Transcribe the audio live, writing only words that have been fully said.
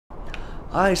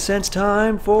I sense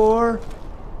time for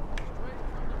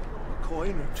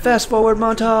fast forward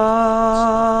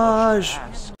montage.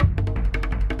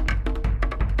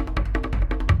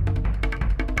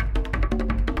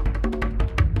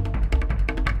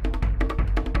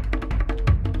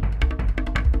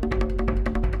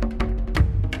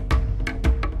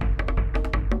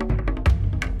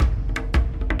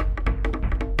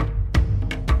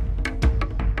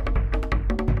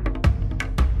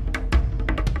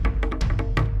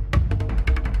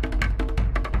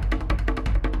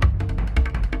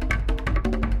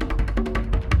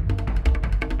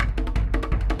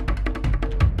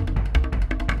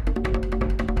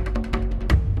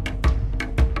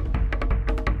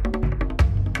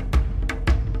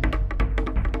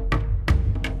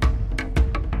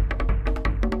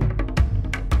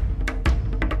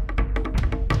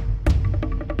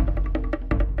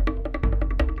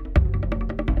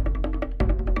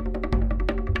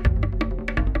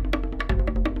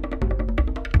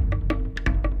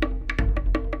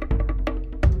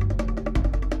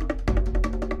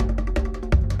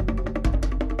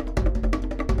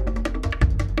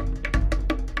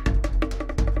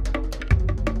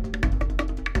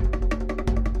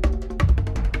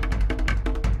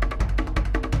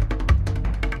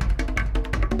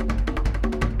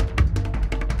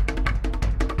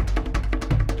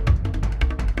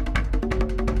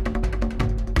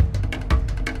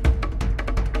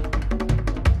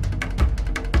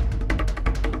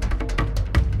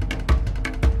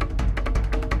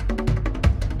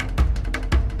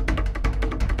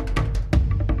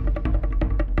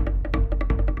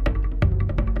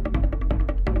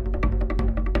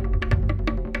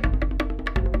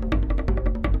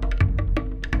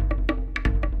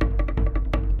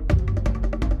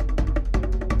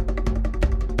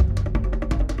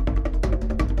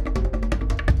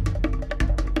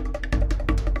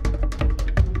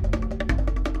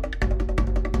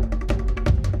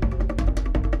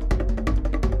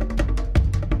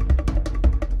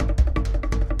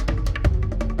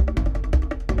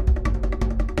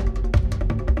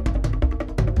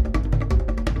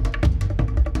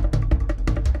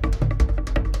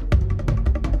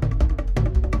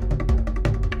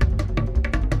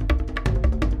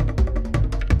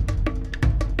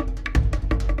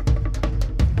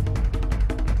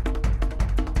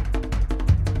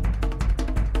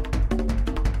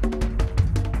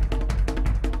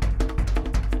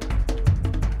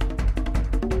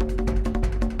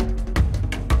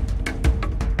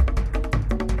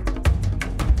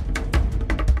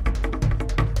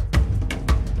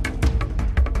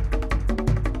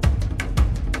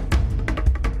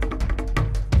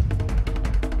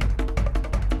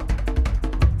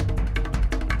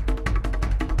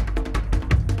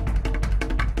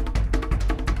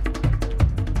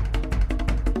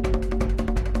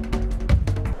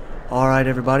 Alright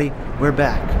everybody, we're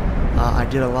back. I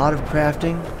did a lot of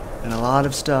crafting and a lot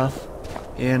of stuff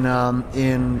in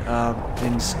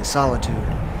Solitude.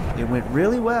 It went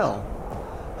really well.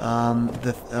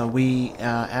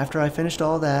 After I finished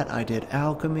all that, I did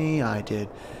alchemy, I did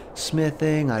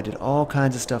smithing, I did all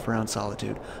kinds of stuff around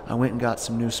Solitude. I went and got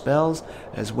some new spells,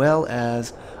 as well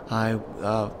as I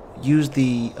used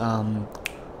the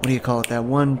what do you call it, that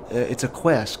one, it's a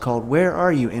quest called Where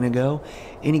Are You, Inigo?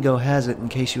 Inigo has it in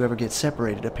case you ever get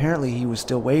separated. Apparently he was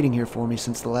still waiting here for me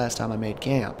since the last time I made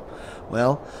camp.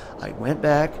 Well, I went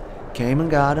back, came and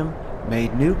got him,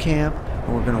 made new camp,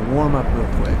 and we're going to warm up real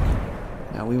quick.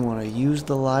 Now we want to use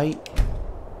the light.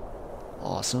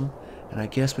 Awesome. And I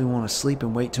guess we want to sleep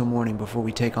and wait till morning before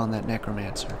we take on that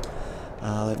necromancer.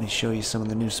 Let me show you some of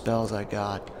the new spells I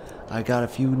got. I got a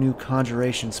few new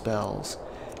conjuration spells,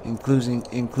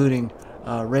 including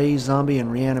raise zombie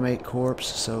and reanimate corpse,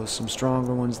 so some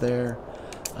stronger ones there.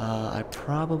 I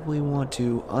probably want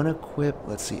to unequip,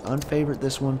 let's see, unfavorite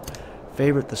this one,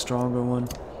 favorite the stronger one,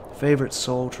 favorite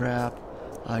soul trap.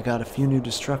 I got a few new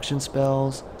destruction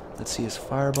spells. Let's see, is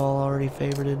fireball already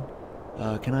favorited?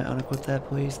 Can I unequip that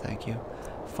please? Thank you.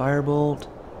 Firebolt,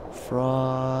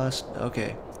 frost,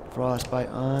 okay, frostbite,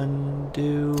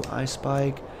 undo, ice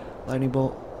spike, lightning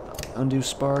bolt, undo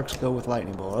sparks, go with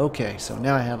lightning bolt. Okay, so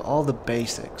now I have all the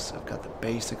basics. I've got the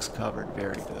basics covered.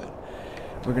 Very good.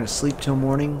 We're going to sleep till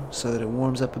morning so that it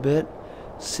warms up a bit.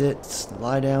 Sit,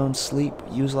 lie down, sleep,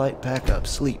 use light, pack up,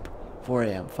 sleep. 4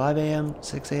 a.m., 5 a.m.,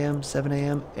 6 a.m., 7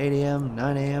 a.m., 8 a.m.,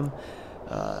 9 a.m.,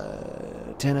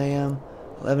 10 a.m.,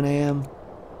 11 a.m.,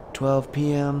 12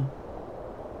 p.m.,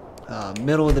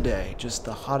 middle of the day, just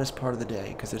the hottest part of the day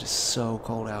because it is so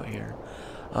cold out here.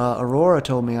 Aurora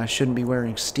told me I shouldn't be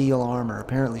wearing steel armor.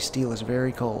 Apparently steel is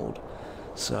very cold,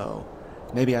 so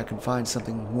maybe I can find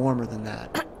something warmer than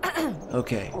that.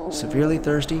 Okay, severely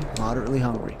thirsty, moderately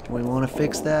hungry. We want to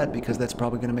fix that because that's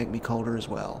probably going to make me colder as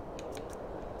well.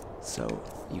 So,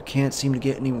 you can't seem to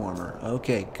get any warmer.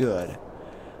 Okay, good.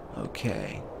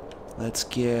 Okay, let's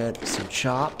get some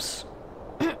chops.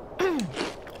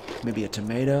 Maybe a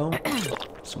tomato.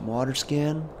 Some water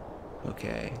skin.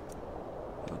 Okay.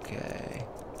 Okay.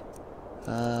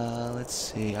 Let's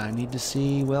see. I need to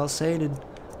see well sated.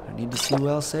 I need to see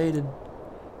well sated.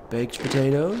 Baked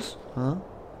potatoes. Huh?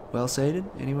 Well sated?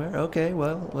 Anywhere? Okay,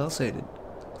 well sated.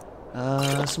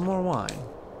 Some more wine.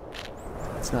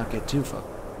 Let's not get too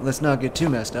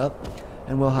messed up.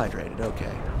 And well hydrated.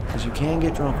 Okay. Because you can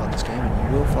get drunk on this game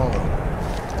and you will fall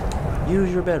over.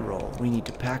 Use your bedroll. We need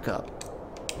to pack up.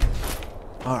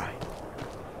 Alright.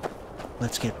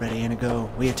 Let's get ready, Inigo.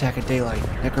 We attack at daylight.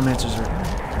 Necromancers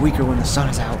are weaker when the sun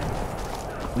is out.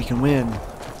 We can win.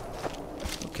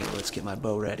 Okay, let's get my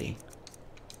bow ready.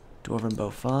 Dwarven bow,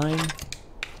 fine.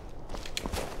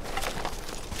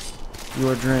 You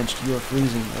are drenched. You are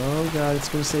freezing. Oh god, it's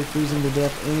going to say freezing to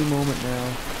death any moment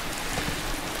now.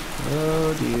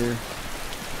 Oh dear.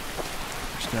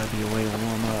 There's got to be a way to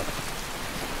warm up.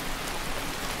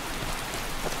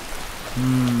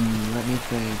 Let me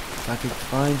think. If I could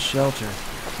find shelter.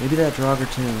 Maybe that Draugr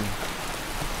Tomb.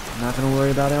 I'm not going to worry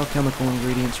about alchemical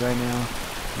ingredients right now.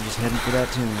 I'm just heading for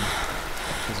that tomb.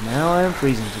 Because now I am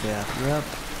freezing to death. Yep.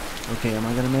 Okay, am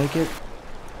I going to make it?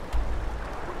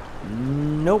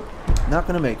 Nope. Not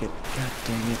going to make it. God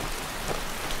dang it.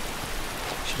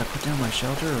 Should I put down my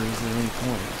shelter or is there any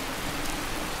point?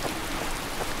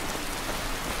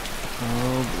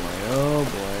 Oh boy, oh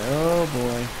boy, oh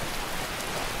boy.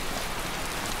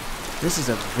 This is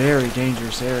a very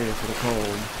dangerous area for the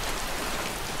cold.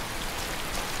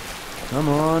 Come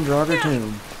on, Draugr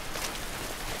Tomb.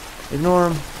 Ignore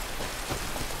him.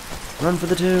 Run for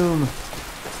the tomb.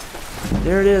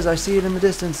 There it is. I see it in the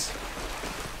distance.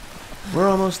 We're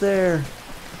almost there.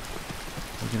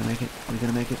 We're gonna make it. We're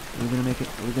gonna make it. We're gonna make it.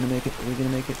 We're gonna make it. We're gonna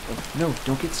make it. Oh, no,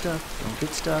 don't get stuck. Don't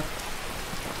get stuck.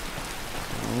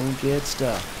 Don't get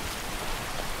stuck.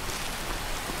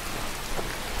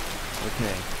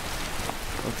 Okay.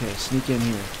 Okay, sneak in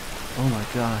here. Oh my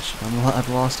gosh, I've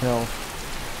lost health.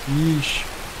 Yeesh.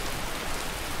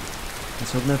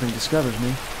 Let's hope nothing discovers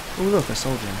me. Oh look, a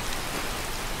soul gem.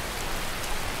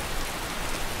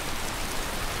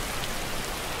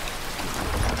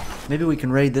 Maybe we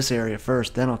can raid this area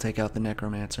first, then I'll take out the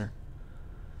necromancer.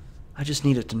 I just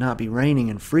need it to not be raining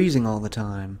and freezing all the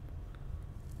time.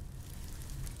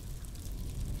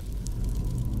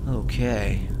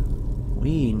 Okay.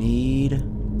 We need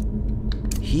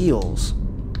heals.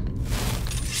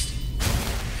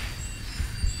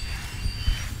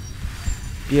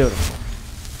 Beautiful.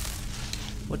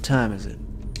 What time is it?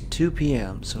 2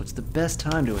 p.m., so it's the best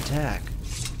time to attack.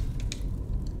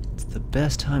 It's the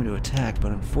best time to attack,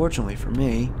 but unfortunately for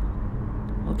me...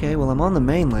 Okay, well I'm on the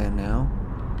mainland now.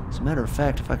 As a matter of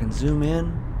fact, if I can zoom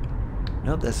in...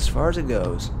 Nope, that's as far as it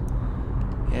goes.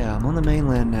 Yeah, I'm on the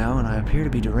mainland now, and I appear to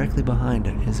be directly behind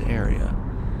his area.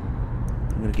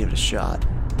 I'm gonna give it a shot.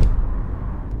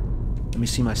 Let me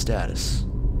see my status.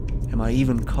 Am I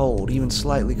even cold? Even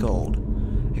slightly cold?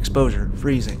 Exposure,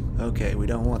 freezing. Okay, we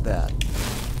don't want that.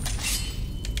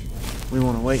 We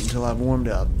want to wait until I've warmed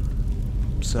up.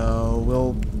 So,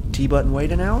 will T-button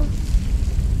wait an hour?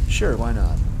 Sure, why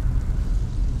not?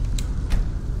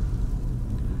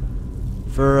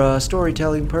 For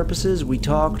storytelling purposes, we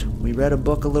talked, we read a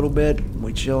book a little bit,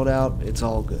 we chilled out, it's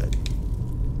all good.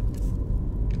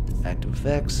 Active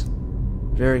effects.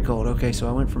 Very cold. Okay, so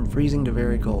I went from freezing to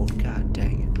very cold. God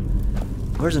dang it.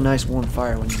 Where's a nice warm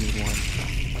fire when you need one?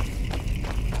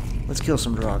 Let's kill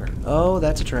some Draugr. Oh,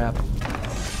 that's a trap.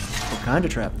 What kind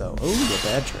of trap, though? Oh, a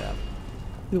bad trap.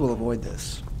 We will avoid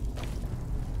this.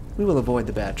 We will avoid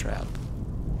the bad trap.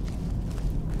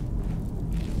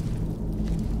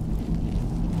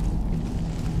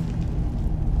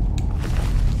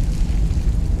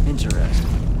 Interesting.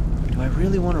 Do I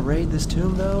really want to raid this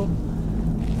tomb, though?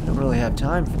 I don't really have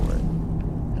time for it.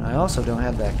 And I also don't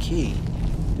have that key,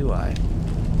 do I?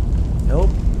 Nope.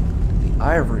 The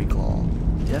ivory claw.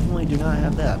 Definitely do not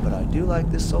have that, but I do like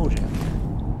this soul gem.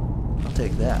 I'll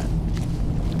take that.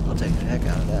 I'll take the heck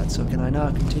out of that. So can I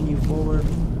not continue forward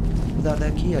without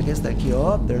that key? I guess that key...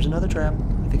 Oh, there's another trap.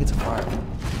 I think it's a fire.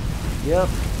 Yep.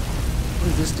 What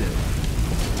does this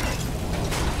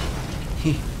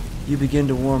do? You begin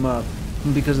to warm up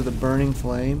because of the burning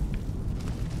flame.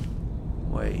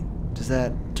 Wait, does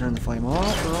that turn the flame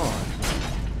off or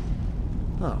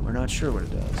on? Oh, we're not sure what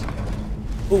it does.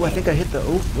 Oh, I think I hit the...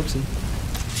 Oh, whoopsie.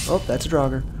 Oh, that's a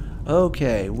Draugr.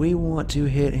 Okay, we want to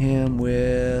hit him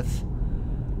with...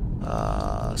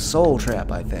 Soul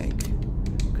Trap, I think.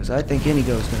 Because I think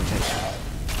Inigo's going to take it.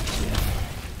 Yeah.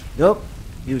 Nope.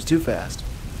 He was too fast.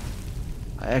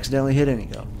 I accidentally hit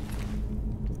Inigo.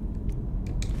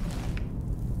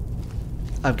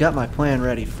 I've got my plan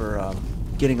ready for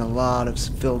getting a lot of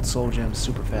filled soul gems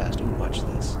super fast. Ooh, watch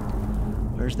this.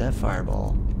 Where's that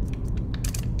fireball?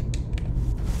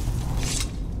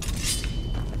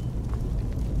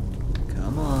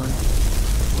 Come on.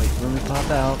 Wait for him to pop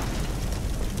out.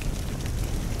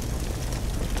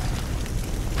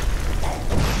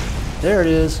 There it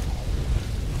is.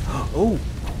 Oh.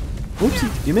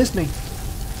 Oopsie. You missed me.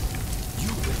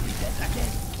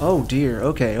 Oh dear.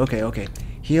 Okay, okay, okay.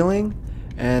 Healing.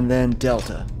 And then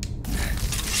Delta.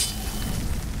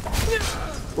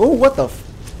 Oh, what the f...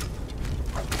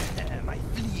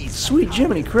 Sweet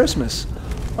Jiminy Christmas.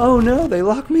 Oh no, they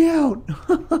locked me out.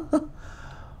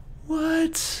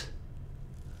 What?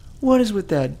 What is with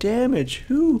that damage?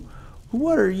 Who?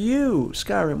 What are you?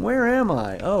 Skyrim, where am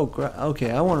I? Oh,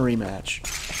 okay, I want a rematch.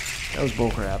 That was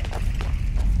bullcrap.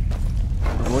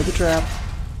 Avoid the trap.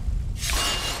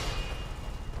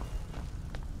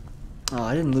 Oh,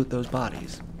 I didn't loot those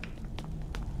bodies.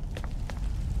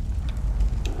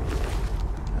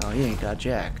 Oh, he ain't got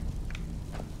jack.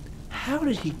 How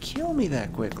did he kill me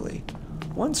that quickly?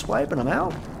 One swipe and I'm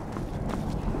out?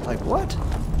 Like what?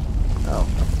 Oh,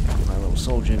 get my little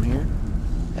soul gem here.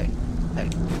 Hey, hey.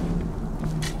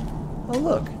 Oh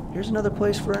look, here's another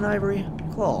place for an ivory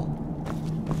claw.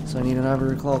 So I need an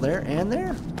ivory claw there and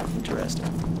there? Interesting.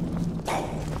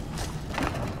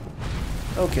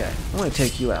 Okay, I'm gonna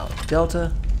take you out.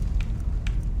 Delta.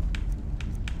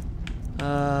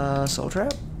 Soul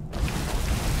Trap?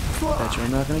 Bet you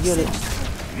I'm not gonna get it.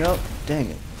 Nope, dang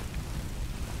it.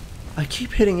 I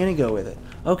keep hitting Inigo with it.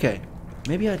 Okay,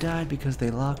 maybe I died because they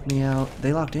locked me out.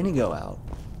 They locked Inigo out.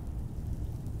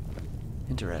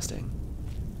 Interesting.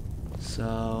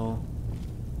 So...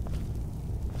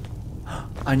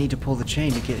 I need to pull the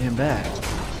chain to get him back.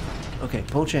 Okay,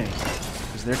 pull chain.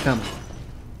 Because they're coming.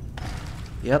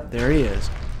 Yep, there he is.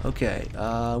 Okay,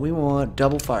 we want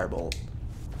double firebolt.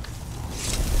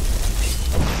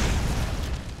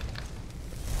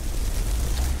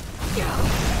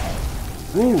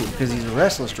 Ooh, because he's a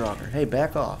restless Draugr. Hey,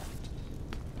 back off.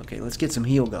 Okay, let's get some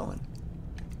heal going.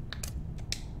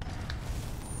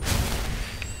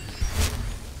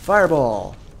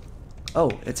 Fireball!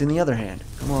 Oh, it's in the other hand.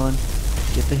 Come on.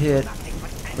 Get the hit.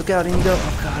 Look out, Inigo.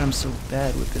 Oh god, I'm so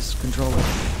bad with this controller.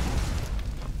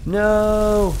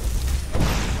 No!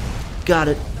 Got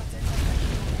it.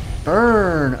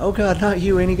 Burn! Oh god, not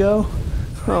you, Inigo.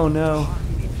 Oh no.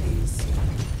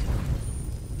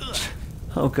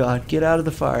 Oh god, get out of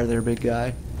the fire there, big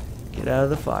guy. Get out of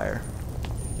the fire.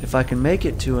 If I can make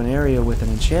it to an area with an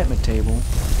enchantment table...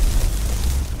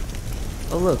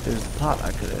 Oh look, there's the pot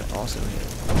I could have also hit.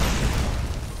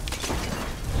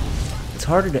 It's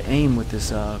harder to aim with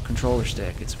this controller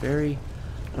stick. It's very...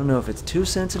 I don't know if it's too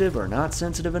sensitive or not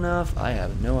sensitive enough. I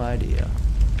have no idea.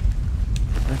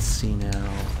 Let's see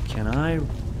now. Can I...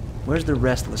 Where's the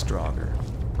restless Draugr?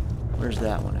 Where's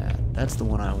that one at? That's the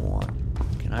one I want.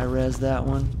 Can I res that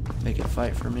one? Make it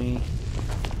fight for me?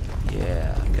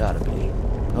 Yeah, gotta be.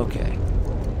 Okay.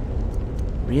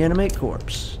 Reanimate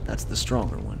corpse. That's the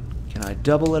stronger one. Can I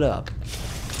double it up?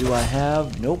 Do I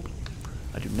have... Nope.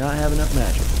 I do not have enough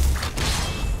magic.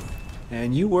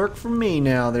 And you work for me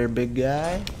now there, big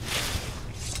guy.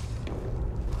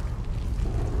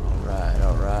 Alright,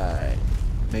 alright.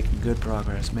 Making good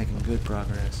progress, making good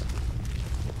progress.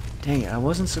 Dang it, I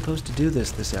wasn't supposed to do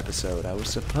this episode. I was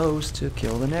supposed to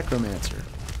kill the necromancer.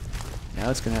 Now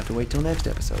it's gonna have to wait till next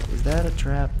episode. Is that a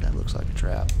trap? That looks like a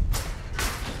trap.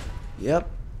 Yep.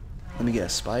 Let me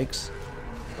guess, spikes?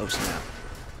 Oh snap.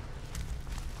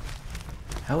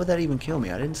 How would that even kill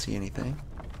me? I didn't see anything.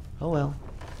 Oh well.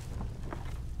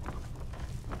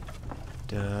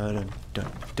 Dun dun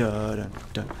dun dun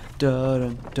dun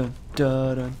dun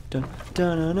dun dun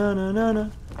dun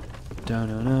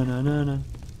dun dun.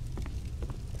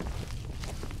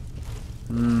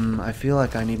 I feel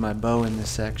like I need my bow in this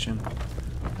section.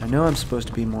 I know I'm supposed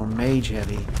to be more mage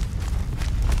heavy,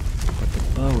 but the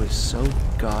bow is so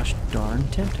gosh darn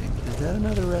tempting. Is that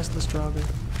another restless Draugr?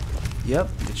 Yep,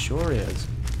 it sure is.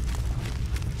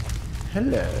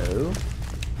 Hello.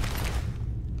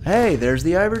 Hey, there's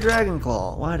the Ivory Dragon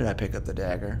Claw. Why did I pick up the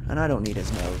dagger? And I don't need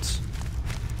his notes.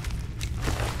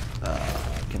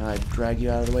 Can I drag you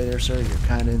out of the way there, sir? You're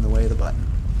kind of in the way of the button.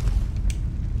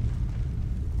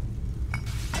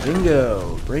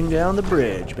 Bingo! Bring down the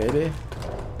bridge, baby.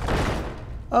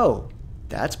 Oh,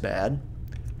 that's bad.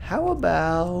 How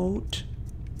about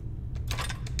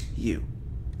you?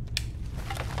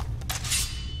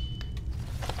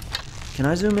 Can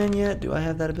I zoom in yet? Do I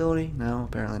have that ability? No,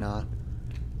 apparently not.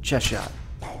 Chest shot.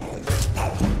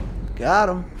 Got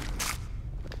him.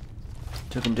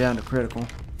 Took him down to critical.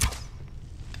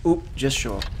 Oop, just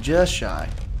short. Just shy.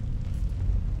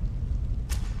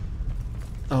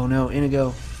 Oh no,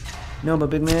 Inigo. No, my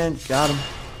big man. Got him.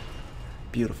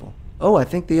 Beautiful. Oh, I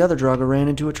think the other Draugr ran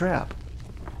into a trap.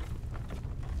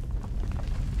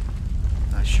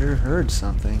 I sure heard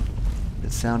something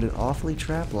that sounded awfully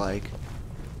trap-like.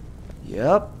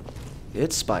 Yep,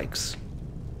 it's spikes.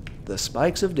 The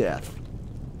spikes of death.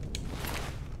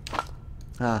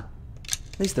 Ah,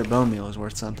 at least their bone meal is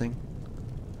worth something.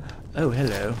 Oh,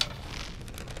 hello.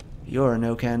 You're a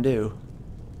no-can-do.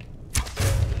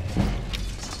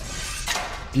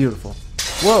 Beautiful.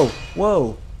 Whoa,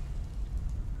 whoa!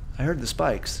 I heard the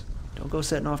spikes. Don't go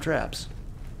setting off traps.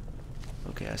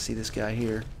 Okay, I see this guy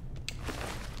here.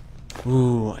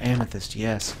 Ooh, amethyst,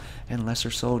 yes. And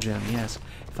lesser soul gem, yes.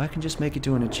 If I can just make it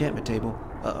to an enchantment table.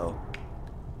 Uh-oh.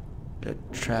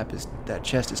 That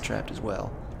chest is trapped as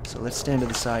well. So let's stand to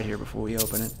the side here before we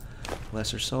open it.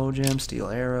 Lesser soul gem, steel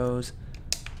arrows.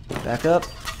 Back up.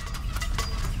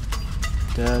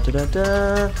 Da da da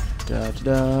da da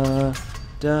da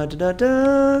da da da da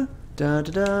da da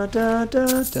da da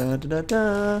da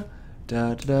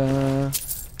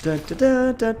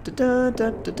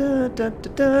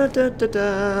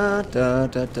da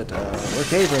da da da. We're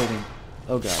cave raiding.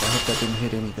 Oh god, I hope that didn't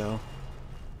hit Inigo.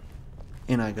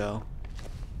 In I go.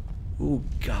 Ooh,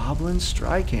 goblin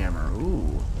strike hammer.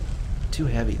 Ooh, too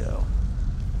heavy though.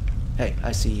 Hey,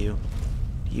 I see you.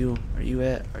 Are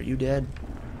you dead?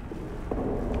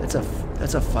 That's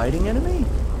a fighting enemy?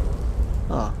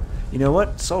 Huh. You know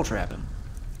what? Soul trap him.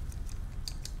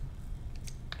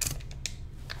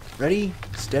 Ready,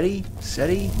 steady,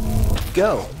 steady,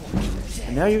 go.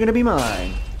 And now you're gonna be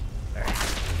mine.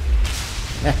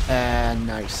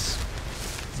 Nice.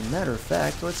 As a matter of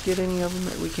fact, let's get any of them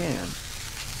that we can.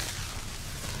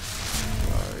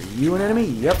 Are you an enemy?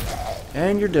 Yep.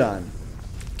 And you're done.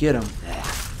 Get him.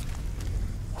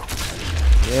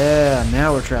 Yeah,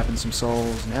 now we're trapping some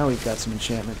souls. Now we've got some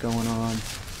enchantment going on.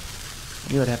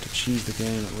 I knew I'd have to cheese the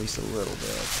game at least a little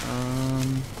bit.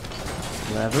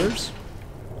 Levers.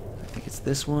 I think it's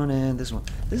this one and this one.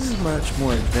 This is a much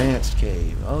more advanced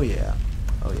cave. Oh yeah.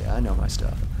 Oh yeah, I know my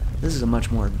stuff. This is a much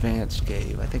more advanced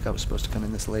cave. I think I was supposed to come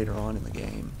in this later on in the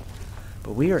game.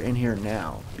 But we are in here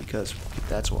now because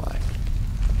that's why.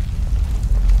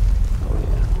 Oh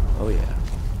yeah. Oh yeah.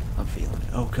 I'm feeling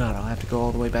it. Oh god, I'll have to go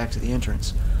all the way back to the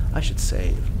entrance. I should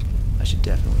save. I should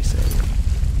definitely save.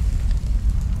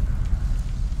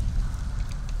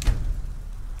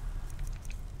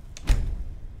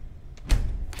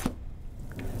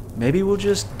 Maybe we'll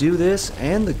just do this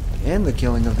and the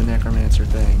killing of the necromancer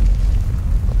thing.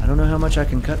 I don't know how much I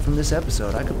can cut from this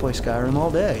episode. I could play Skyrim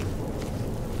all day.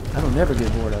 I don't never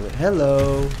get bored of it.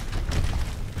 Hello.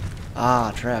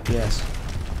 Ah, trap, yes.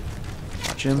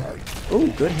 Watch him.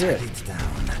 Ooh, good hit.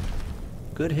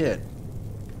 Good hit.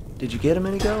 Did you get him,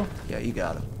 Inigo? Yeah, you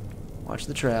got him. Watch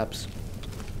the traps.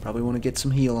 Probably want to get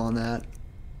some heal on that.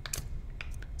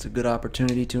 It's a good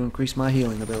opportunity to increase my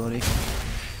healing ability.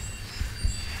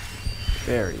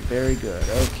 Very, very good.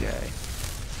 Okay.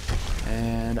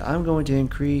 And I'm going to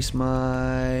increase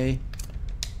my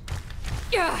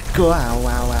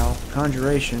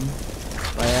conjuration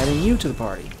by adding you to the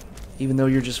party, even though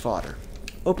you're just fodder.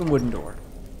 Open wooden door.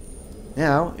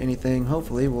 Now, anything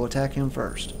hopefully will attack him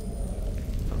first.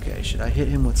 Okay, should I hit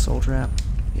him with soul trap?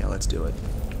 Yeah, let's do it.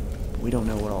 We don't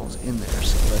know what all's in there,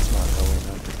 so let's not go in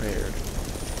unprepared.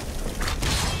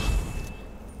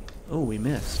 Oh, we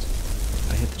missed.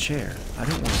 I hit the chair. I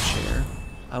don't want a chair.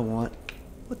 I want...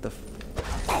 What the f...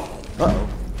 Uh-oh.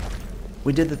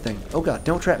 We did the thing. Oh god,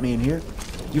 don't trap me in here.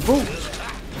 You fools!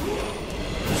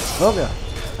 Oh god.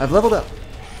 I've leveled up.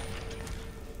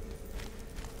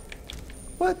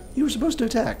 What? You were supposed to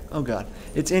attack. Oh god.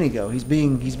 It's Inigo. He's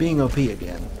being OP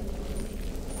again.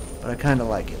 But I kinda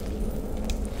like it.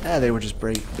 Ah, they were just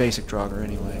basic Draugr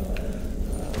anyway.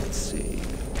 Let's see.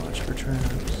 Watch for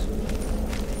traps.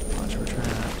 Watch for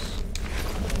traps.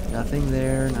 Nothing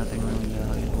there, nothing really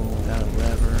valuable without a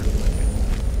lever.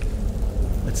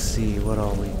 Let's see what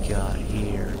all we got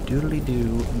here.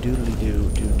 Doodly-doo, doodly-doo,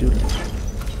 doodly-doo.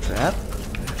 Trap?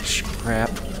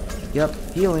 Crap. Yep,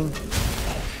 healing.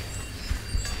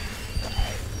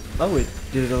 Oh,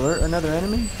 did it alert another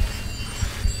enemy?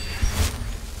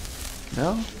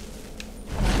 No?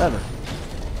 Lever.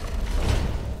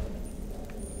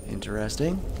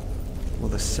 Interesting. Will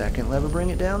the second lever bring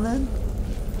it down then?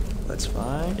 Let's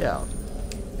find out.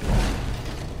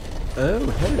 Oh,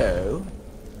 hello.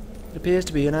 It appears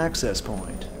to be an access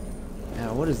point.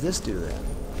 Now, what does this do then?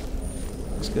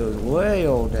 This goes way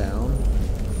old down.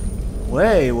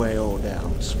 Way, way old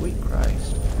down. Sweet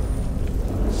Christ.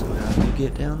 So how do you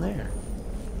get down there?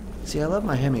 See, I love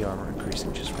my hemi armor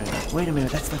increasing just randomly. Wait a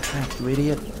minute, that's the trap, you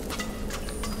idiot.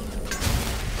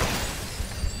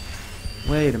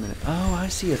 Wait a minute. Oh, I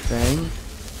see a thing.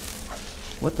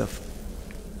 What the f...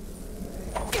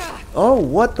 Oh,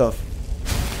 what the f...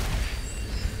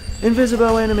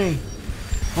 Invisible enemy!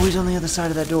 Oh, he's on the other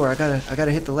side of that door. I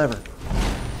gotta hit the lever.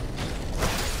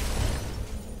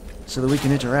 So that we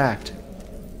can interact.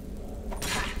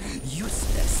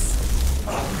 Useless.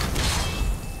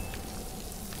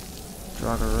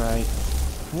 Draugr right.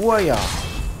 Whoa!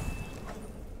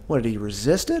 What, did he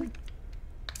resist it?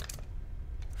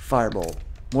 Firebolt.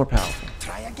 More powerful.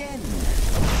 Try again.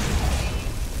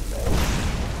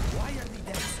 Why are the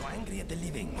dead so angry at the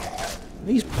living?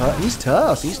 He's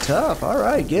tough. He's tough. All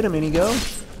right, get him, Inigo.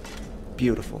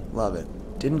 Beautiful. Love it.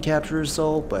 Didn't capture his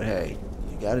soul, but hey,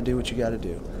 you gotta do what you gotta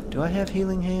do. Do I have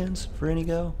healing hands for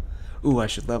Inigo? Ooh, I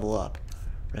should level up.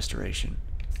 Restoration.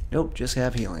 Nope, just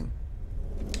have healing.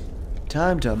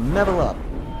 Time to level up.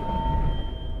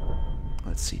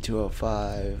 Let's see,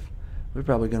 205. We're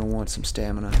probably gonna want some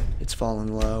stamina. It's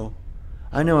falling low.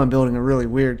 I know I'm building a really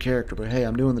weird character, but hey,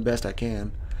 I'm doing the best I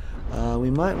can. We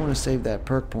might want to save that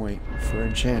perk point for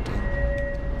enchanting.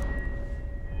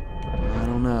 I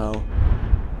don't know.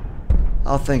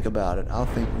 I'll think about it. I'll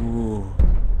think. Ooh.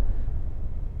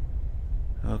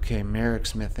 Okay, Merrick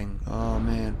smithing. Oh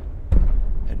man.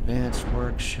 Advanced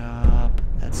workshop.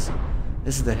 This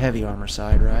is the heavy armor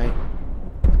side, right?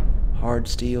 Hard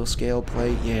steel, scale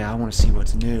plate. Yeah, I want to see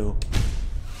what's new.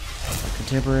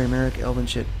 Contemporary Merrick Elven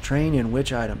shit. Train in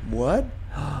which item? What?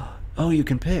 Oh, you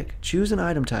can pick. Choose an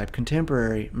item type.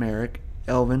 Contemporary, Merrick,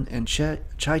 Elven, and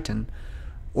Chitin,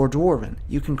 or Dwarven.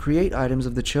 You can create items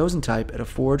of the chosen type at a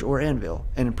forge or anvil,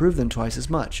 and improve them twice as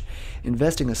much.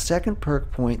 Investing a second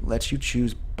perk point lets you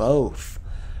choose both.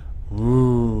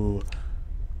 Ooh.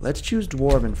 Let's choose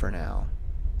Dwarven for now.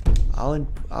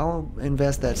 I'll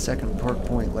invest that second perk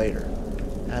point later.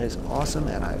 That is awesome,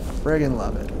 and I friggin'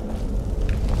 love it.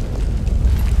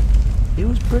 He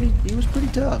was pretty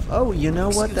tough. Oh, you know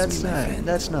what? That's nice.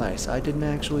 That's nice. I didn't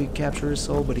actually capture his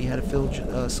soul, but he had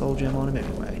a soul gem on him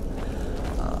anyway.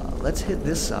 Let's hit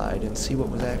this side and see what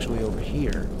was actually over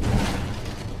here,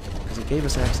 because it gave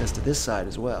us access to this side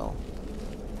as well.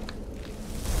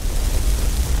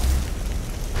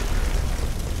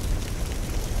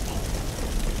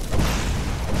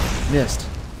 Missed.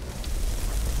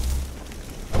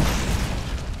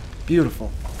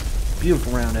 Beautiful.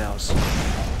 Beautiful roundhouse.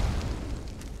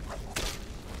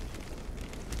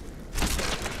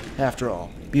 After all,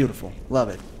 beautiful. Love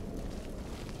it.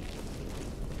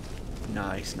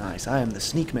 Nice, nice. I am the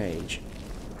sneak mage.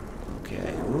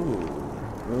 Okay. Ooh.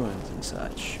 Ruins and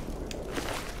such.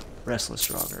 Restless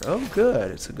Draugr. Oh, good.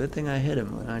 It's a good thing I hit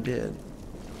him when I did.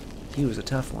 He was a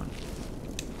tough one.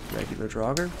 Regular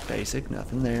Draugr. Basic.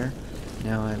 Nothing there.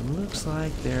 Now, it looks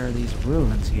like there are these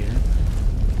ruins here.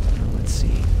 Let's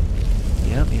see.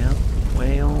 Yep.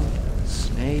 Whale.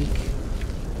 Snake.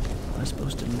 Am I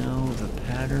supposed to know the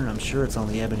pattern? I'm sure it's on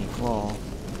the ebony claw.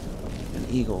 An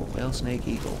eagle. Whale, snake,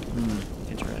 eagle.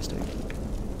 Interesting.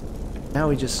 Now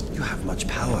we just... You have much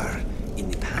power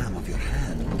in the palm of your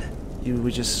hand.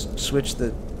 We just switch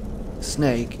the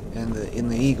snake and in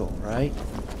the eagle, right?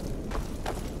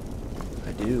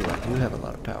 I do have a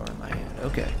lot of power in my hand.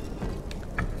 Okay.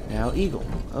 Now eagle.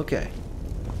 Okay.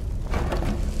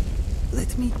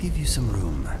 Let me give you some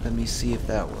room. Let me see if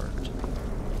that worked.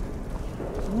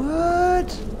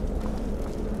 What?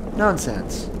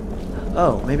 Nonsense.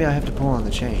 Oh, maybe I have to pull on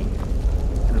the chain,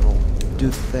 and it'll do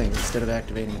the thing instead of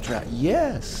activating the trap.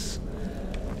 Yes!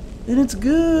 Then it's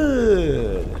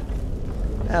good!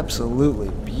 Absolutely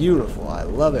beautiful. I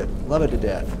love it. Love it to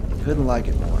death. Couldn't like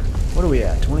it more. What are we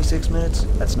at? 26 minutes?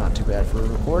 That's not too bad for a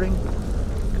recording.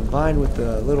 Combined with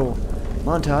the little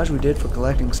montage we did for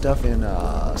collecting stuff in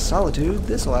Solitude,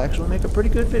 this will actually make a pretty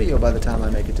good video by the time I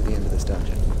make it to the end of this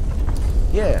dungeon.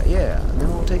 Yeah, and then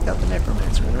we'll take out the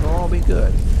necromancer and it'll all be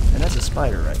good. And that's a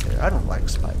spider right there. I don't like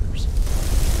spiders.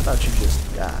 How about you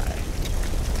just die?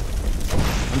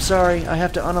 I'm sorry, I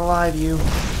have to unalive you.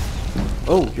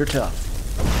 Oh, you're tough.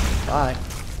 Bye.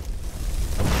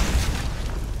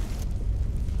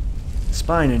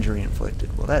 Spine injury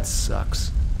inflicted. Well, that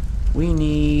sucks. We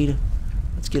need...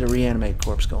 Let's get a reanimate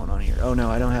corpse going on here. Oh no,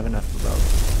 I don't have enough for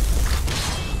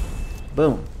both.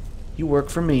 Boom. You work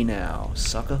for me now,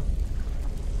 sucker.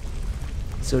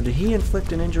 So did he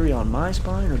inflict an injury on my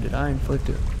spine, or did I inflict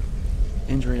an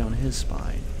injury on his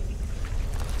spine?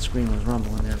 The screen was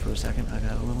rumbling there for a second. I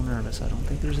got a little nervous. I don't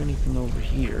think there's anything over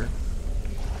here.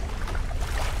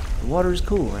 The water is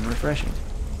cool and refreshing.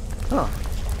 Huh.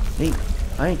 Neat.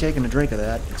 I ain't taking a drink of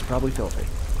that. It's probably filthy.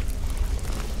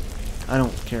 I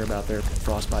don't care about their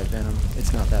frostbite venom.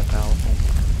 It's not that powerful.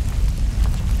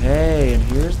 Hey, and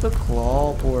here's the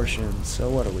claw portion.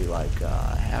 So what are we, like,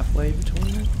 halfway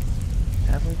between?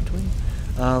 Halfway between?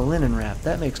 Linen wrap.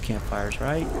 That makes campfires,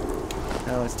 right?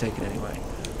 Now let's take it anyway.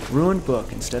 Ruined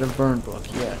book instead of burned book.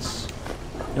 Yes.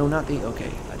 No, not the...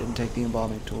 Okay, I didn't take the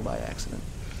embalming tool by accident.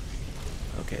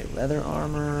 Okay, leather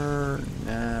armor.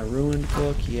 Nah, ruined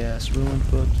book. Yes. Ruined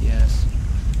book. Yes.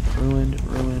 Ruined,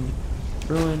 ruined,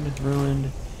 ruined,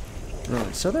 ruined,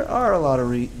 ruined. So there are a lot of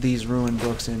these ruined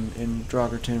books in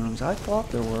Draugr Tombs. I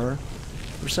thought there were.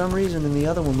 For some reason, in the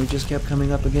other one, we just kept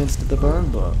coming up against the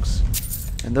burned books.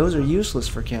 And those are useless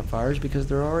for campfires because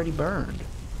they're already burned.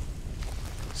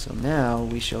 So now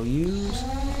we shall use...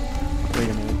 Wait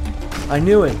a minute. I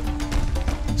knew it!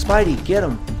 Spidey, get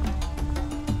him!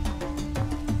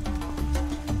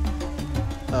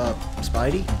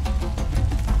 Spidey?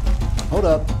 Hold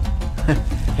up.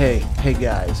 Hey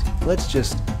guys, let's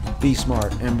just be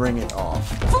smart and bring it off.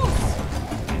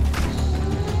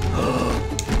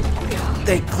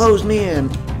 They closed me in!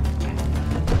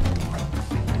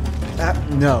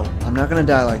 No, I'm not gonna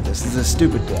die like this. This is a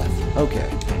stupid death. Okay.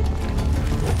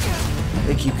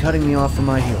 They keep cutting me off from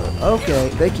my healer. Okay,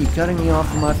 they keep cutting me off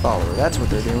from my follower. That's what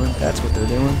they're doing. That's what they're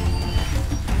doing.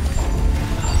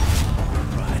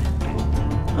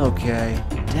 Okay.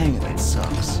 Dang it, that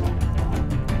sucks.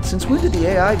 Since when did the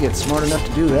AI get smart enough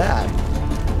to do that?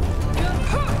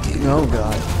 Oh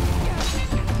god.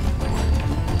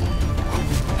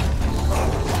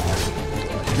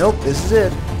 Nope, this is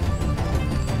it.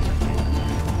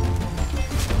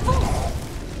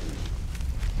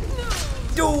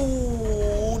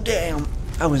 Oh, damn.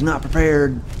 I was not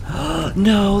prepared.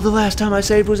 No, the last time I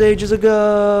saved was ages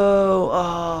ago.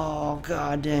 Oh,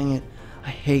 god dang it. I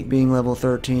hate being level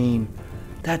 13.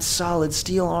 That's solid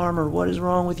steel armor. What is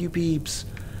wrong with you peeps?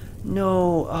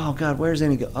 No. Oh, God. Where's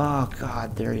Inigo? Oh,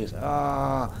 God. There he is.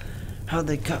 Ah. How'd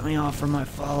they cut me off from my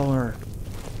follower?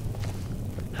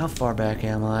 How far back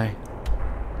am I?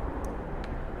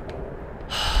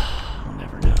 I'll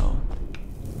never know.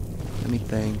 Let me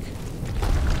think.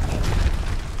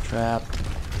 Trap.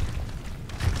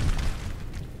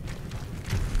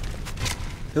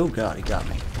 Oh, God. He got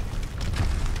me.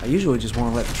 I usually just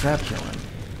want to let the trap kill him.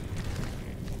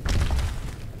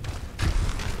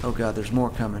 Oh god, there's more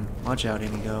coming. Watch out,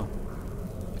 Inigo.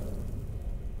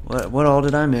 What all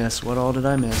did I miss? What all did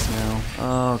I miss now?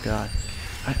 Oh god.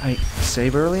 I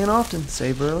save early and often.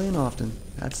 Save early and often.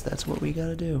 That's what we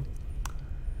gotta do.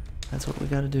 That's what we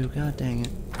gotta do. God dang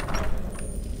it.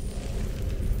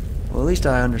 Well, at least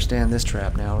I understand this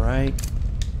trap now, right?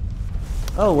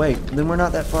 Oh wait, then we're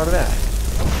not that far back.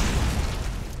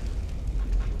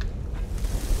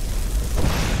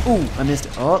 Ooh, I missed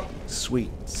it. Oh, sweet.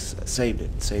 Saved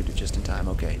it. Saved it just in time.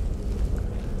 Okay.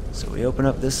 So we open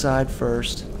up this side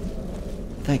first.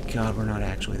 Thank God we're not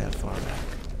actually that far back.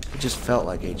 It just felt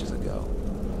like ages ago.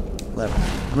 Lever.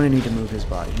 I'm going to need to move his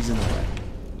body. He's in the way.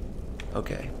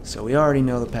 Okay. So we already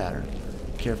know the pattern.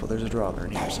 Careful, there's a Draugr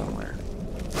in here somewhere.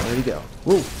 There you go.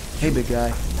 Whoa. Hey, big guy.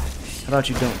 How about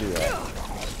you don't do that?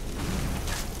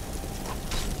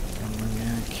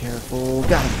 Careful.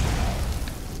 Got him.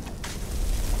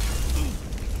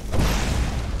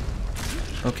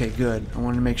 Okay, good. I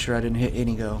wanted to make sure I didn't hit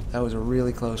Inigo. That was a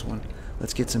really close one.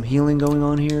 Let's get some healing going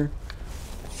on here.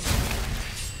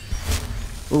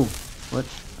 Ooh, what?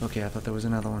 Okay, I thought there was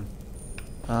another one.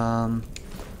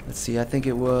 Let's see, I think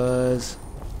it was...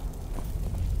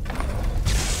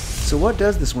 So what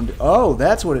does this one do? Oh,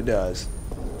 that's what it does.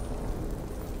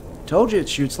 Told you it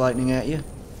shoots lightning at you.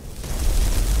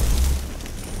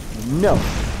 No.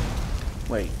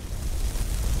 Wait.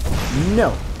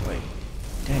 No. Wait.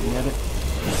 Dang it.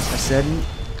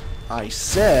 I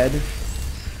said,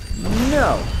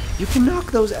 no. You can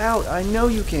knock those out. I know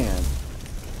you can.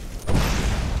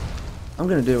 I'm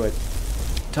gonna do it.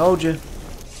 Told you.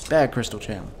 Bad crystal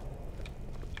channel.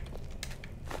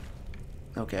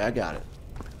 Okay, I got it.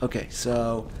 Okay,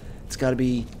 so it's gotta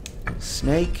be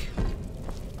snake,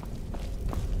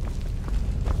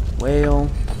 whale,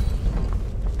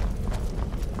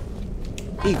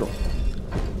 eagle.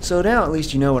 So now at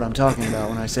least you know what I'm talking about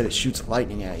when I said it shoots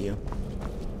lightning at you.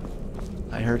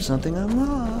 I heard something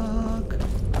unlock.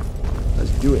 Let's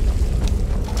do it.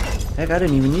 Heck, I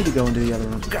didn't even need to go into the other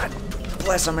room. God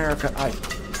bless America. I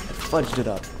fudged it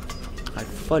up. I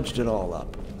fudged it all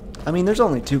up. I mean, there's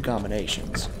only 2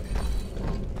 combinations.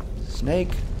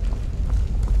 Snake,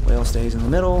 Whale stays in the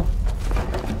middle.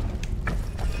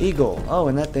 Eagle. Oh,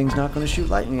 and that thing's not going to shoot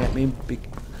lightning at me.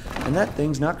 And that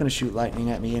thing's not going to shoot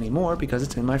lightning at me anymore because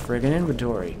it's in my friggin'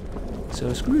 inventory.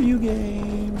 So screw you,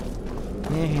 game.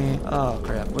 Oh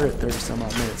crap, we're at 30 some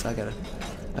odd minutes. I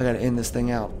gotta end this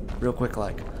thing out real quick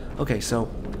like. Okay, so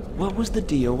what was the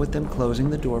deal with them closing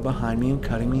the door behind me and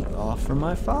cutting me off from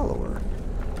my follower?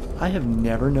 I have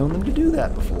never known them to do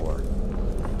that before.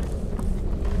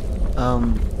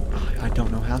 I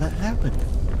don't know how that happened.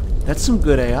 That's some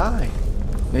good AI.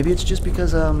 Maybe it's just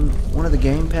because one of the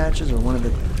game patches or one of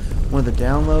the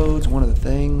downloads, one of the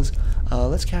things.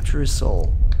 Let's capture his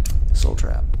soul. Soul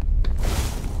trap.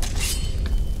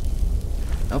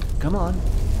 Oh, come on.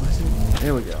 What is it?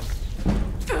 There we go.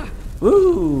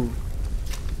 Woo!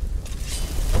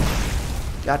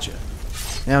 Gotcha.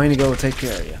 Now Inigo will take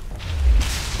care of you.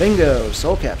 Bingo!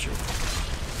 Soul capture.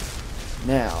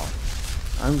 Now,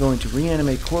 I'm going to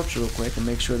reanimate Corpse real quick and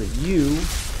make sure that you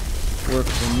work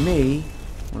for me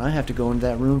when I have to go into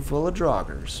that room full of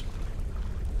Draugrs.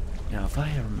 Now, if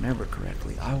I remember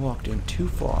correctly, I walked in too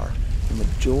far and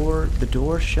the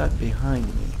door shut behind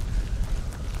me.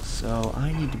 So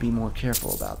I need to be more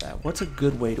careful about that. What's a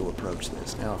good way to approach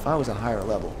this? Now, if I was a higher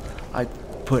level, I'd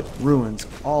put ruins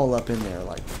all up in there,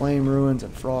 like flame ruins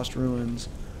and frost ruins.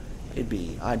 I'd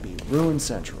be ruin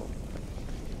central.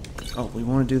 Oh, we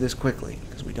want to do this quickly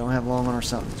because we don't have long on our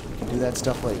summons. We can do that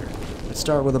stuff later. Let's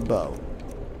start with a bow.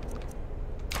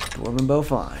 Dwarven bow,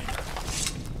 fine.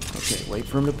 Okay, wait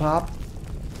for him to pop.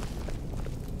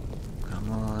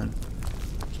 Come on.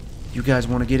 You guys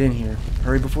want to get in here.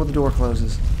 Hurry before the door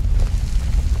closes.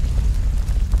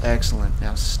 Excellent.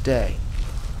 Now stay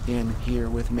in here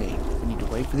with me. We need to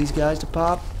wait for these guys to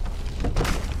pop.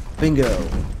 Bingo.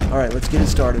 Alright, let's get it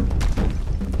started.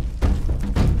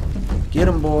 Get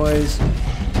them, boys.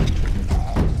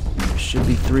 There should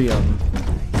be 3 of them.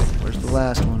 Where's the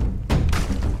last one?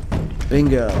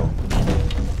 Bingo.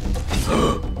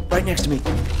 Right next to me.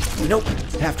 Nope.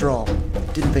 After all.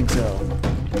 Didn't think so.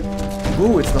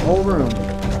 Ooh, it's the whole room.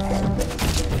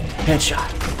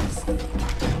 Headshot.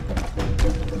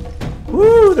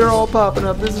 Woo! They're all popping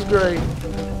up. This is great.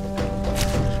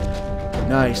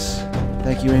 Nice.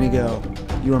 Thank you, Inigo.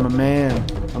 You are my man.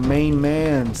 A main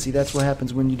man. See, that's what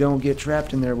happens when you don't get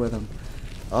trapped in there with them.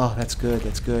 Oh, that's good.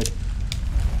 That's good.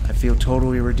 I feel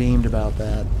totally redeemed about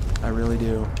that. I really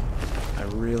do. I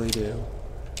really do.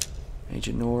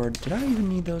 Ancient Nord. Did I even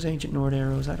need those Ancient Nord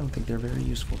arrows? I don't think they're very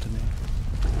useful to me.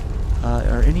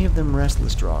 Are any of them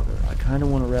restless Draugr? I kind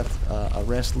of want a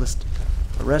restless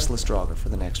Draugr for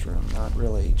the next room. Not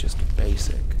really just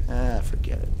basic.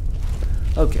 Forget it.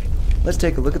 Okay, let's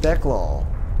take a look at that claw.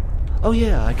 Oh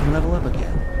yeah, I can level up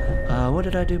again. What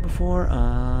did I do before?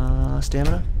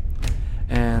 Stamina.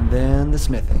 And then the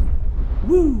smithing.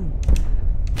 Woo!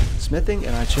 Smithing,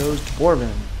 and I chose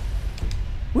Dwarven.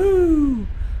 Woo!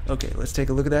 Okay, let's take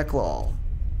a look at that claw.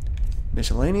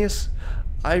 Miscellaneous,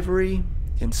 ivory,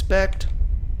 inspect.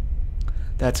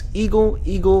 That's eagle,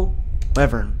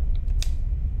 wyvern.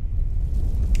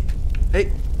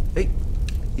 Hey,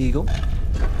 eagle.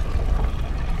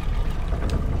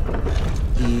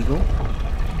 Eagle.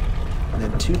 And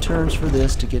then 2 turns for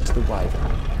this to get to the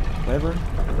wyvern. Wyvern?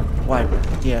 Wyvern.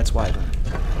 Yeah, it's wyvern.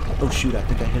 Oh shoot, I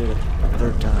think I hit it a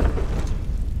 3rd time.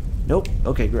 Nope.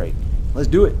 Okay, great. Let's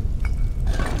do it.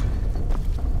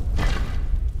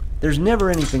 There's never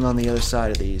anything on the other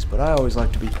side of these, but I always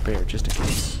like to be prepared just in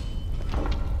case.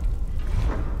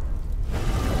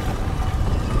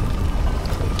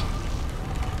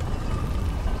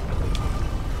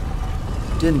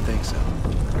 Didn't think so.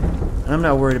 And I'm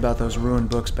not worried about those ruined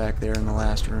books back there in the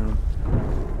last room.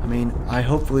 I mean, I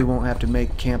hopefully won't have to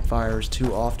make campfires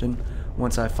too often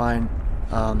once I find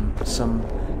some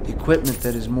equipment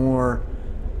that is more...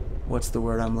 What's the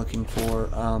word I'm looking for?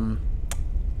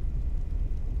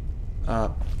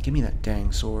 Give me that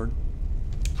dang sword.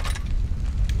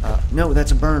 No,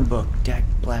 that's a burn book. Dag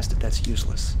blast it, that's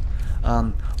useless.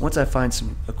 Once I find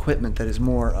some equipment that is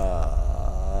more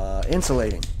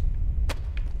insulating.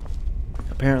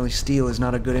 Apparently steel is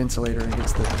not a good insulator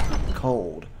against the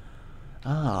cold.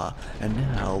 Ah, and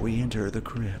now we enter the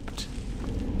crypt.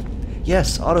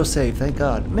 Yes, autosave, thank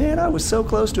God. Man, I was so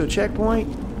close to a checkpoint.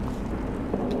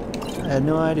 I had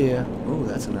no idea. Oh,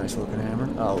 that's a nice looking hammer.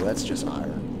 Oh, that's just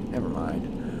iron. Never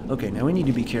mind. Okay, now we need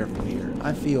to be careful here.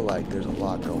 I feel like there's a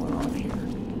lot going on here.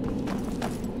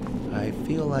 I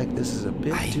feel like this is a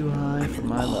bit too high for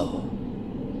my level.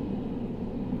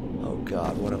 Oh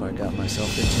God, what have I got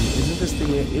myself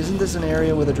into? Isn't this an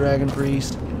area with a dragon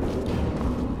priest?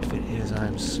 If it is,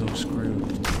 I'm so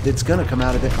screwed. It's gonna come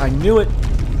out of it. I knew it.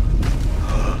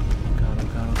 Oh God, oh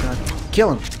God, oh God.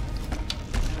 Kill him.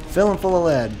 Filling full of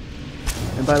lead.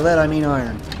 And by lead, I mean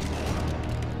iron.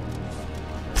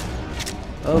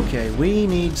 Okay, we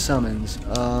need summons.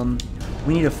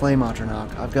 We need a flame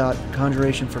Atronach. I've got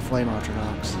conjuration for flame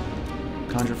Atronachs.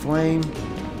 Conjure flame.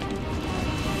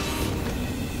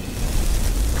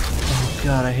 Oh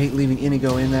god, I hate leaving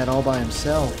Inigo in that all by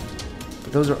himself.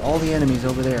 But those are all the enemies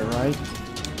over there, right?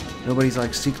 Nobody's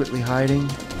like secretly hiding.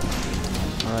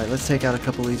 Alright, let's take out a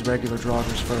couple of these regular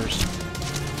Draugrs first.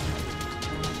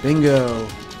 Bingo!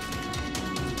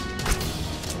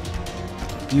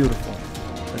 Beautiful.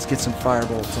 Let's get some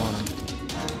firebolts on him.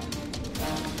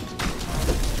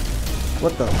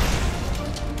 What the?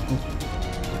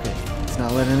 Okay, let's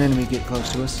not let an enemy get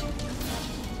close to us.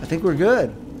 I think we're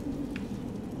good.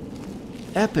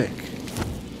 Epic.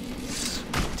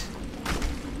 Sweet.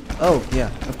 Oh, yeah.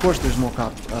 Of course there's more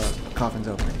coffins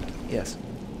opening. Yes.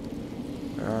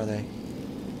 Where are they?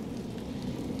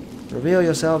 Reveal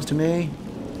yourselves to me.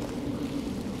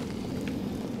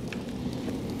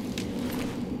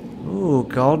 Ooh,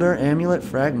 Galder Amulet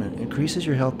Fragment. Increases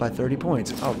your health by 30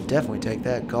 points. I'll definitely take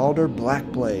that. Galder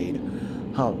Blackblade.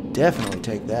 I'll definitely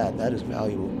take that. That is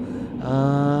valuable.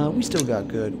 We still got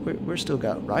good. We're still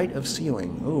got Rite of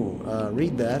Sealing. Ooh,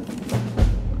 read that.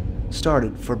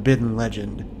 Started. Forbidden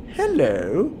Legend.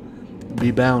 Hello.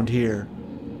 Be bound here.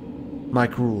 My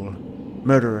cruel.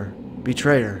 Murderer.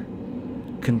 Betrayer.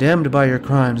 Condemned by your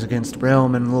crimes against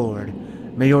realm and lord.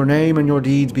 May your name and your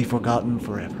deeds be forgotten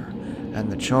forever. And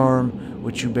the charm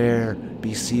which you bear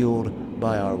be sealed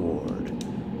by our ward.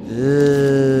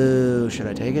 Ooh, should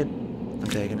I take it? I'm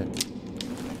taking it.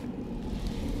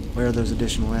 Where are those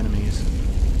additional enemies?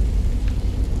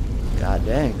 God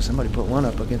dang, somebody put one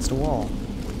up against a wall.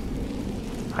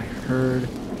 I heard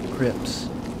crypts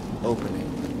opening.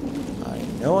 I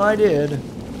know I did.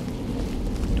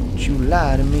 Don't you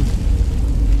lie to me.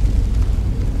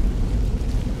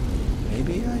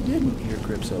 Maybe I didn't hear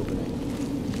crypts opening.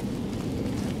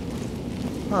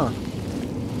 Huh.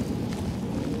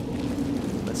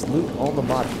 Let's loot all the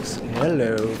bodies.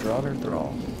 Hello, Draugr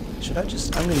Thrall. Should I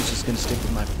just... I'm just gonna stick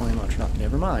with my flame Atronach.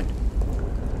 Never mind.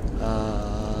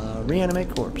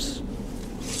 Reanimate corpse.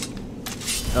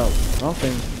 Oh, wrong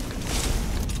thing.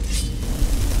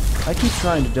 I keep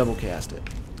trying to double cast it.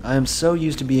 I am so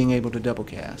used to being able to double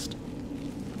cast.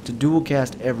 To dual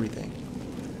cast everything.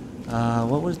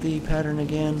 What was the pattern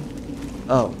again?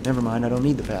 Oh, never mind. I don't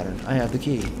need the pattern. I have the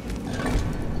key.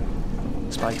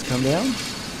 Spikes come down?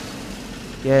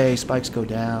 Yay, spikes go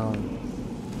down.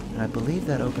 And I believe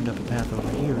that opened up a path over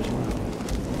here as well.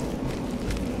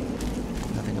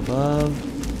 Nothing above.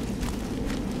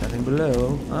 Nothing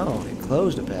below. Oh, it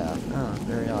closed a path. Ah,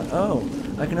 very odd. Oh,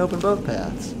 I can open both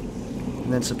paths.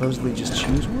 And then supposedly just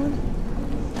choose one?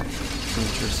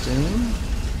 Interesting.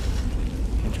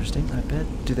 Interesting. I bet.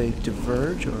 Do they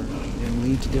diverge or and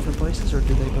lead to different places, or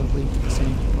do they both lead to the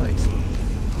same place? I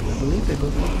believe they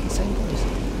both lead to the same place.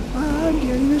 I'm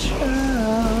getting a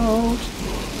shout.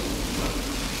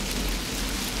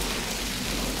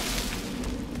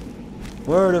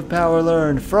 Word of power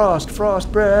learned. Frost,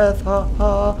 frost breath. Ha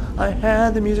ha. I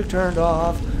had the music turned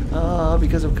off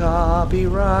because of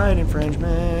copyright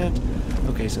infringement.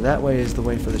 Okay, so that way is the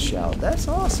way for the shout. That's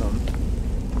awesome.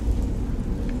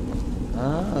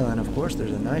 And of course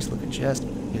there's a nice looking chest.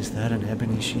 Is that an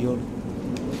ebony shield?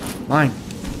 Mine.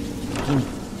 Gimme.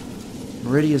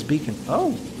 Meridia's beacon.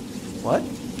 Oh, what?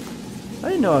 I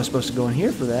didn't know I was supposed to go in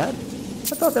here for that.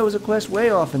 I thought that was a quest way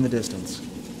off in the distance.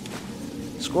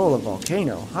 Scroll of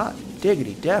Volcano. Hot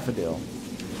diggity daffodil.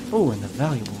 Oh, and the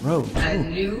valuable robe. A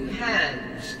new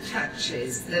hand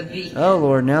touches the beacon. Oh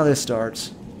Lord, now this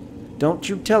starts. Don't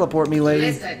you teleport me, lady.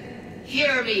 Listen,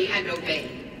 hear me and obey.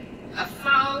 A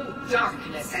foul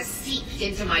darkness has seeped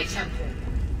into my temple.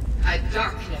 A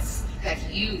darkness that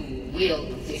you will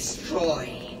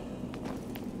destroy.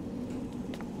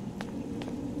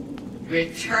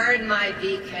 Return my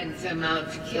beacon to Mount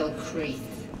Kilcreath.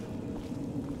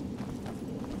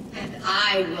 And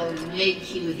I will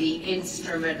make you the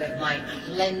instrument of my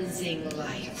cleansing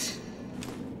light.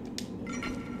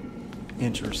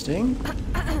 Interesting.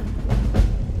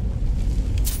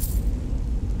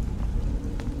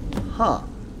 Huh.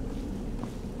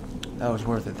 That was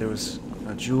worth it. There was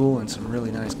a jewel and some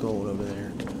really nice gold over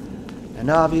there.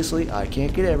 And obviously, I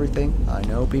can't get everything. I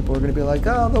know people are going to be like,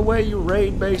 oh, the way you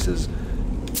raid bases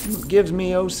gives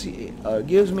me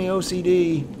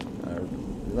OCD.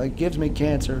 Like, gives me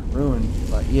cancer. Ruin.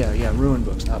 Like, yeah, ruin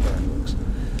books, not burn books.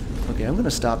 Okay, I'm going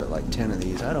to stop at like 10 of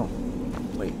these. I don't...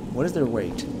 Wait, what is their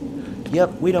weight?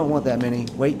 Yep, we don't want that many.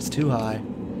 Weight's too high.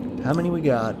 How many we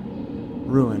got?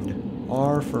 Ruined.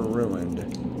 R for ruined.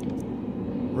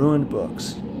 Ruined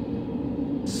books.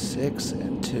 6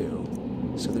 and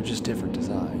 2. So they're just different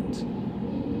designs.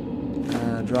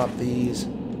 Drop these.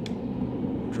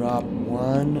 Drop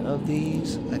 1 of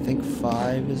these. I think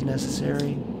 5 is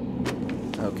necessary.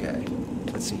 Okay.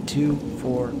 Let's see. 2,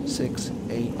 4, 6,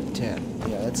 8, 10.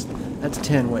 Yeah, that's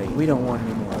 10 weight. We don't want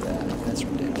any more of that. That's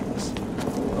ridiculous.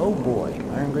 Oh boy.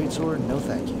 Iron Greatsword? No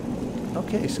thank you.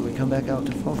 Okay, so we come back out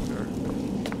to Falgunthur.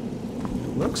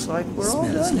 Looks like we're all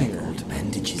done like here. old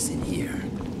bandages in here.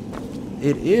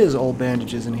 It is old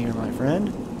bandages in here, my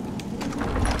friend.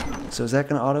 So is that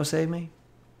going to auto-save me?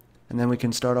 And then we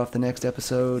can start off the next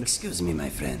episode. Excuse me, my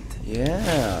friend.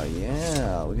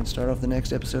 Yeah. We can start off the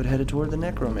next episode headed toward the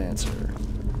Necromancer.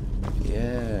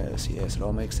 Yes, it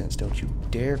all makes sense. Don't you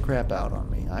dare crap out on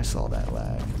me. I saw that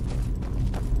lag.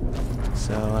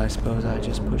 So I suppose I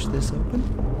just push this open.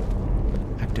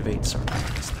 Activate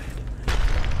Sarcophagus lid.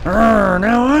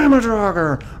 Now I'm a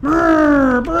Draugr!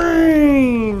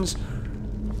 Brains!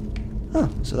 Huh,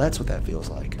 so that's what that feels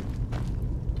like.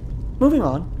 Moving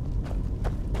on.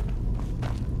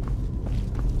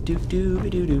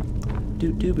 Doop-doo-ba-doo-doo.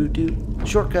 Doop-doo-boot-doo.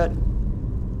 Shortcut.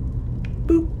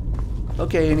 Boop.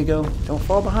 Okay, Inigo. Don't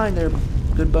fall behind there,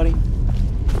 good buddy.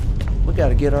 We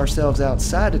gotta get ourselves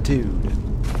outside-itude.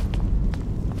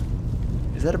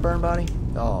 Is that a burn body?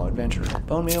 Oh, adventure.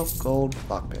 Bone meal, gold,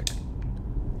 lockpick.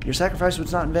 Your sacrifice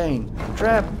was not in vain.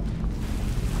 Trap!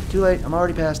 Too late, I'm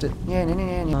already past it.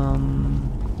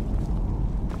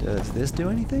 Does this do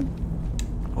anything?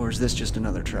 Or is this just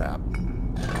another trap?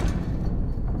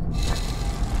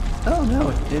 Oh no,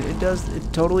 it does,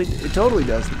 it totally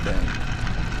does the thing.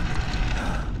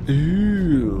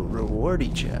 Ooh,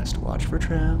 rewardy chest. Watch for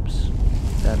traps.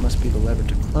 That must be the lever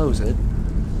to close it.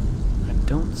 I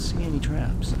don't see any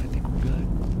traps. I think we're good.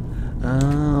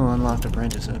 Oh, unlocked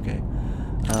apprentice, okay.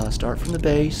 Start from the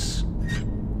base.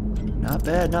 Not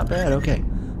bad, not bad. Okay,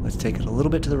 let's take it a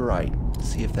little bit to the right.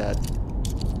 See if that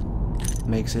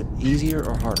makes it easier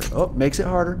or harder. Oh, makes it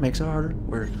harder,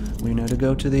 we know to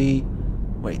go to the...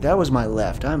 Wait, that was my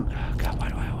left. Oh God, why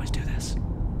do I always do this?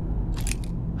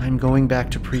 I'm going back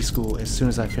to preschool as soon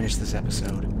as I finish this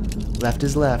episode. Left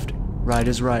is left, right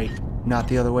is right, not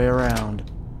the other way around.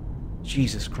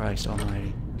 Jesus Christ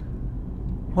almighty.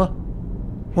 What?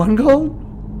 1 gold?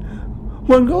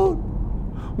 1 gold?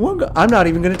 1 gold? I'm not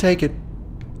even going to take it.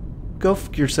 Go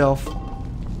f*** yourself.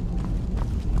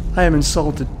 I am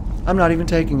insulted. I'm not even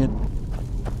taking it.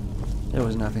 There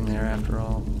was nothing there after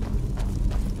all.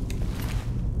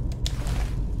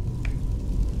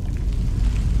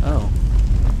 Oh.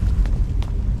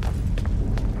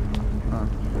 Huh.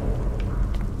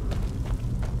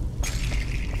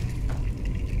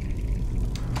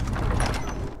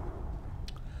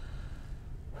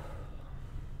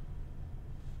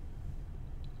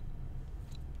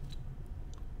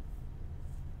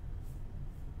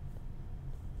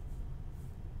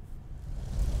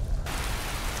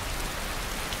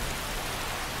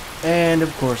 And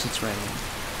of course it's raining.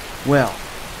 Well,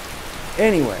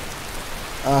 anyway,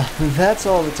 that's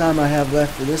all the time I have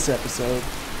left for this episode.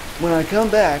 When I come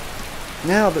back,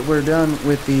 now that we're done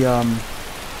with the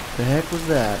heck was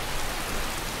that?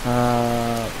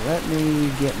 Let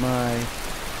me get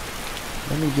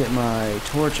my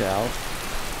torch out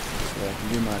so I can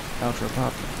do my outro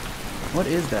pop. What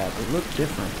is that? It looked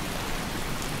different.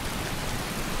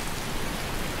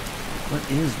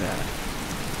 What is that?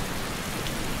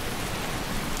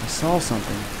 I saw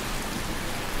something.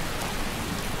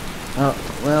 Oh,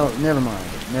 well, never mind.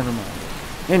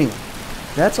 Anyway,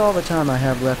 that's all the time I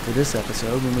have left for this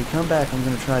episode. When we come back, I'm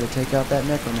going to try to take out that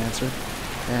Necromancer.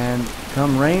 And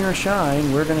come rain or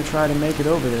shine, we're going to try to make it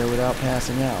over there without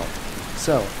passing out.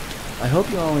 So, I hope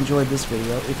you all enjoyed this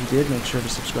video. If you did, make sure to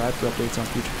subscribe for updates on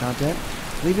future content.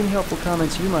 Leave any helpful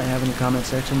comments you might have in the comment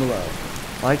section below.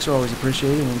 Likes are always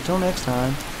appreciated, and until next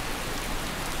time,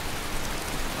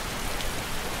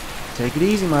 take it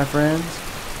easy, my friends.